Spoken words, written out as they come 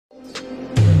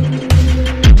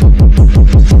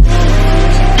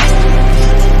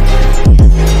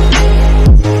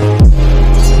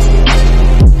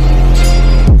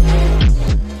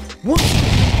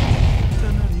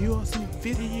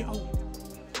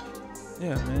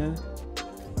Yeah, man.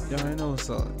 Y'all already know what's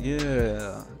up.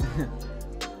 Yeah.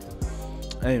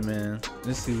 Hey, man.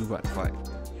 Let's see who about to fight.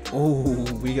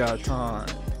 Oh, we got time.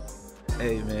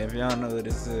 Hey, man. If y'all know what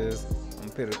this is, I'm gonna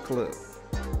play the clip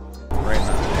right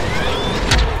now.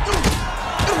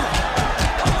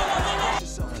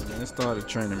 Right, man, let's start the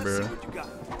training, bro.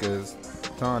 Because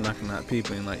Tom knocking out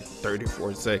people in like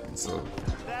 34 seconds. So.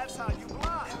 That's how you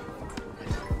lie.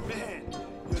 Man,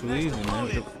 too easy,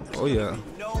 man. Oh, yeah.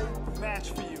 No match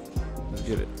for you. Let's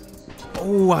get it.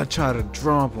 Oh, I try to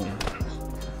drop him.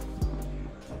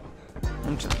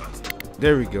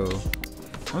 There we go.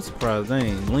 I'm surprised they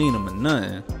ain't lean him or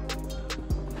nothing.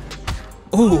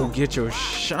 Oh, get your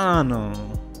shine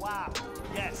on. Wow.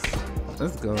 Yes.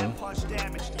 Let's go. That punch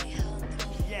damaged him.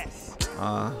 Yes.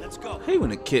 Let's go. I hate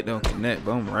when the kid don't connect,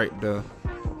 but I'm right there.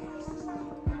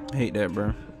 I hate that,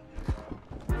 bro.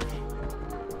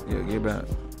 Yeah, get back.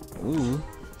 Ooh.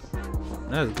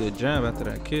 That was a good jab after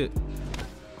that kick.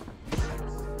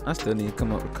 I still need to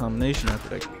come up with a combination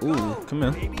after that. Ooh, come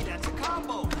here. Baby, that's a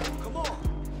combo. Come on.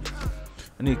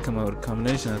 I need to come up with a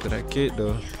combination after that kick,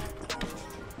 though.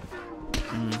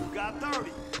 Got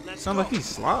 30. Let's Sounds go. like he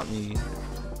slapped me.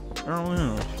 I don't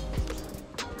know.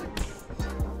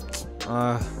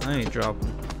 I ain't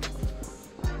dropping.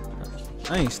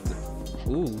 I ain't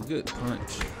ooh, good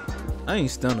punch. I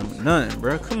ain't stunning with nothing,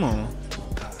 bro. Come on.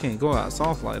 Can't go out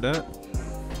soft like that.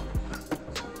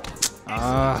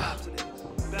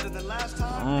 Better than last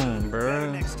time.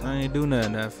 Bro. I ain't do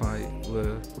nothing that fight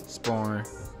with sparring.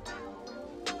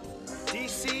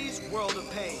 DC's World of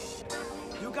Pain.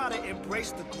 You gotta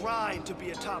embrace the grind to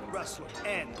be a top wrestler.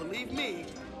 And believe me,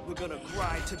 we're gonna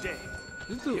grind today.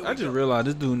 This dude, I just realized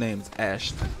this dude's name is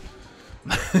Ashton.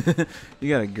 You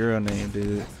got a girl name,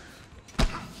 dude.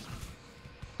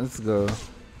 Let's go.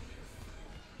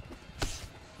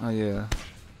 Oh yeah.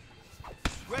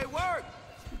 Great work.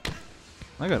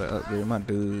 I gotta upgrade my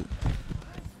dude.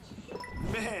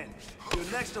 Man, your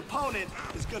next opponent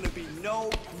is gonna be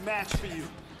no match for you.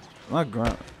 My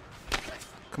ground.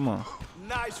 Come on.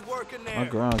 Nice work in there. My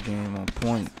ground game on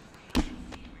point.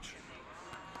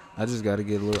 I just gotta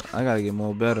get a little. I gotta get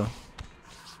more better.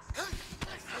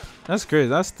 That's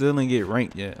crazy. I still didn't get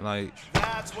ranked yet. Like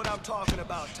That's what I'm talking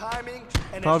about. Timing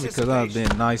and probably because I've anticipation.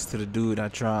 been nice to the dude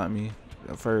that tried me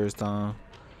the first time.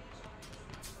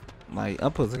 Like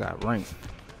I'm supposed to got ranked.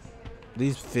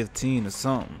 These 15 or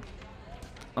something.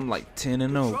 I'm like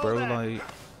 10-0, bro. Like,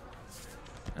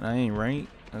 and I ain't ranked.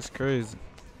 That's crazy.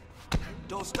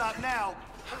 Don't stop now.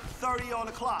 30 on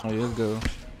the clock. Oh, yeah, let's go.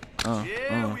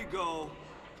 Here we go.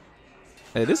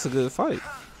 Hey, this is a good fight.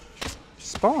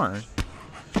 Sparring.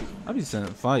 I be saying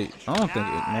fight. I don't think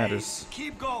it matters.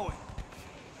 Keep going.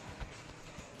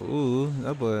 Ooh,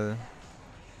 that boy.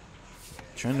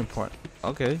 Trending part.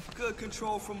 Okay. Good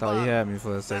control from Thought Bob. you had me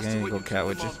for a second. I ain't gonna cat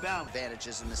with you.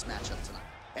 Advantages in this matchup tonight.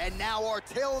 And now our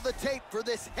tail of the tape for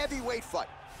this heavyweight fight.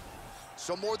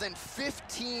 So more than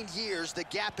 15 years, the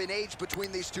gap in age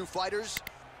between these two fighters,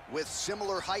 with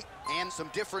similar height and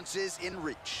some differences in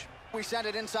reach. We send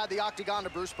it inside the octagon to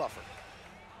Bruce Buffer.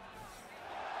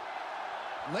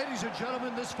 Ladies and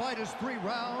gentlemen, this fight is 3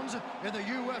 rounds in the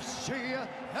UFC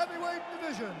heavyweight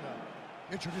division.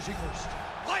 Introducing first,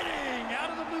 fighting out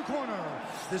of the blue corner.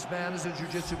 This man is a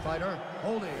jiu-jitsu fighter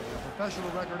holding a professional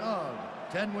record of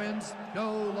 10 wins,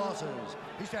 no losses.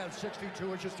 He stands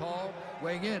 62 inches tall,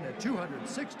 weighing in at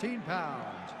 216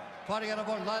 pounds. Fighting out of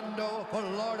Orlando,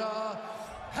 Florida,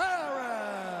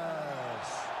 Harris.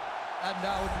 And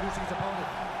now introducing his opponent,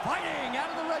 fighting out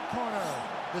of the red corner.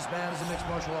 This man is a mixed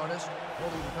martial artist,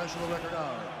 holding a professional record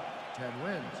of 10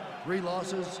 wins, 3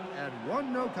 losses, and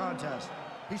 1 no contest.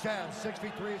 He stands 6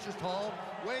 feet 3 inches tall,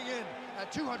 weighing in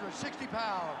at 260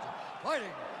 pounds.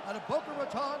 Fighting out of Boca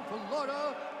Raton,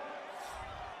 Florida.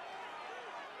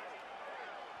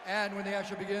 And when the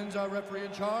action begins, our referee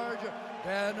in charge,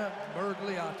 Dan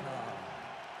Mergliata.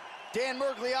 Dan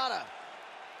Mergliata.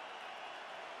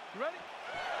 You ready?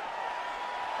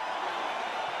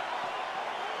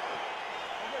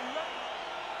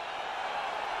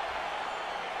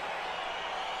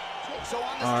 So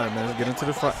on this All right, man. Let's get into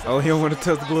the fight. Oh, he don't want to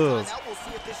touch the gloves.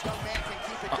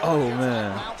 Oh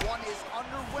man.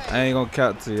 I ain't gonna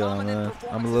count to y'all, man.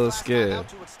 I'm a little scared.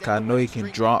 Cause I know he can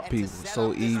drop people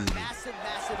so easy.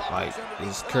 Like,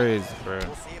 it's crazy, bro.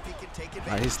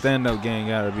 Like, his stand-up game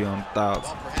gotta be on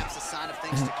 1,000.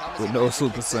 With no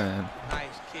super saiyan.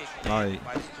 Like,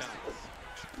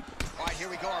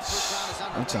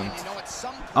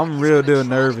 I'm real deal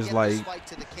nervous, like,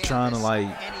 trying to, like,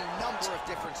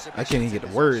 I can't even get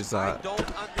the words out.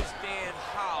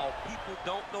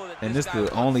 And this the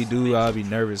only dude I'll be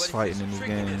nervous fighting in this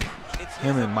game.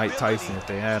 Him and Mike Tyson if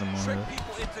they had him on here.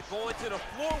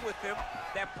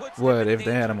 What if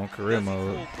they had him on career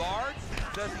mode?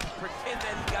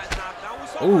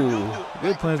 Ooh,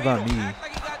 good punch by me.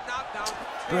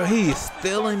 Bro, he is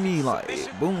stealing me like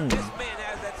boom.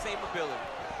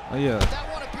 Oh yeah.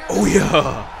 Oh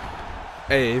yeah.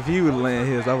 Hey, if he would land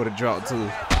his, I would have dropped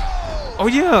too. Oh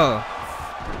yeah.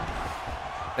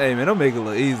 Hey man, don't make it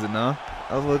look easy now.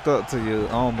 I look up to you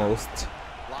almost.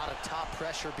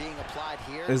 Being applied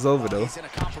here. It's over though. He's in a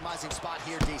compromising spot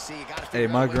here, DC. You gotta hey,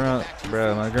 my ground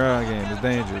game is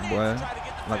dangerous, boy.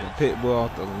 Like a pit bull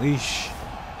off the leash.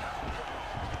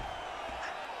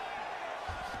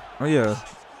 Oh yeah,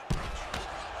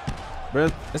 bro,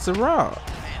 it's a rock.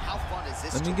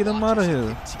 Let me get him out of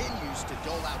here.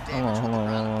 Hold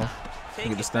on.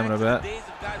 Get the stamina back.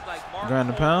 Grind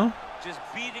the pound.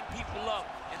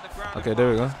 Okay, there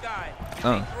we go.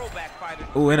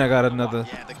 Ooh, and I got another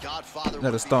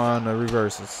star on the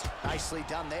reverses.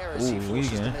 Ooh,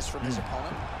 weekend.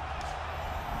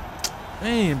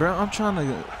 Man, bro, I'm trying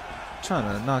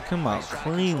to knock him out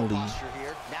cleanly.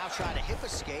 Now trying to hip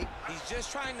escape. He's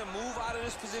just trying to move out of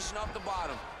this position off the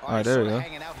bottom. All right, there we go.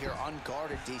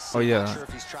 Oh yeah,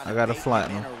 I got a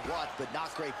flatten him.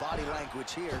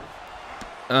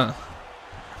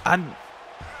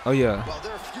 Oh yeah.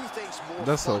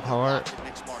 That's so hard.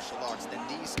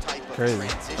 Crazy.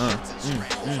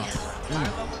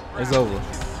 It's over.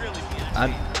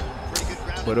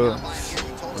 But the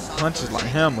punches like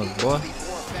hammers, boy.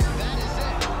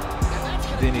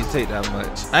 Didn't even take that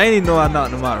much. I ain't even know I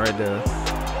knocked him out right there.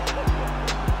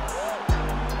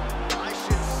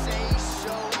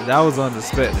 That was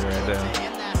unexpected right there.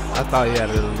 I thought he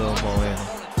had a little more in him.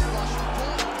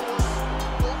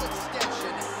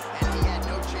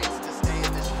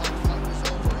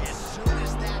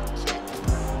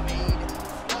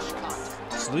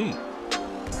 Sweet.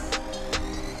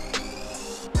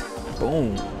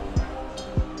 Boom.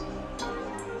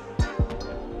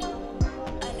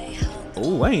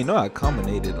 Oh, I ain't know I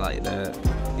combinated like that.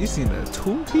 You seen the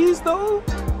 2-piece though?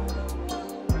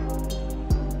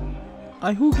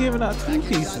 Like who giving out 2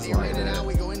 pieces like that? Now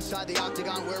we go inside the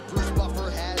octagon where Bruce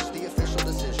Buffer has the official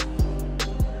decision.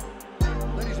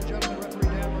 Ladies and gentlemen,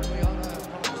 referee Dan Murphy has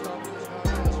come to stop this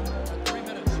contest at 3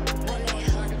 minutes, 21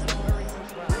 seconds of the very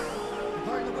first round.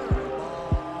 Declaring the winner by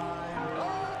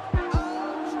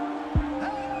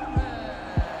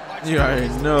You already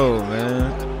know,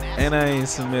 man. And I ain't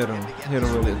submit him. Hit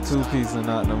him with a 2-piece and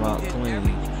knock them out clean.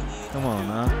 Come on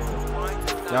now.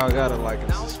 Y'all gotta like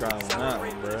and subscribe on that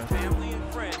one, bro.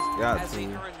 Got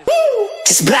to.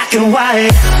 It's black and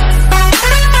white.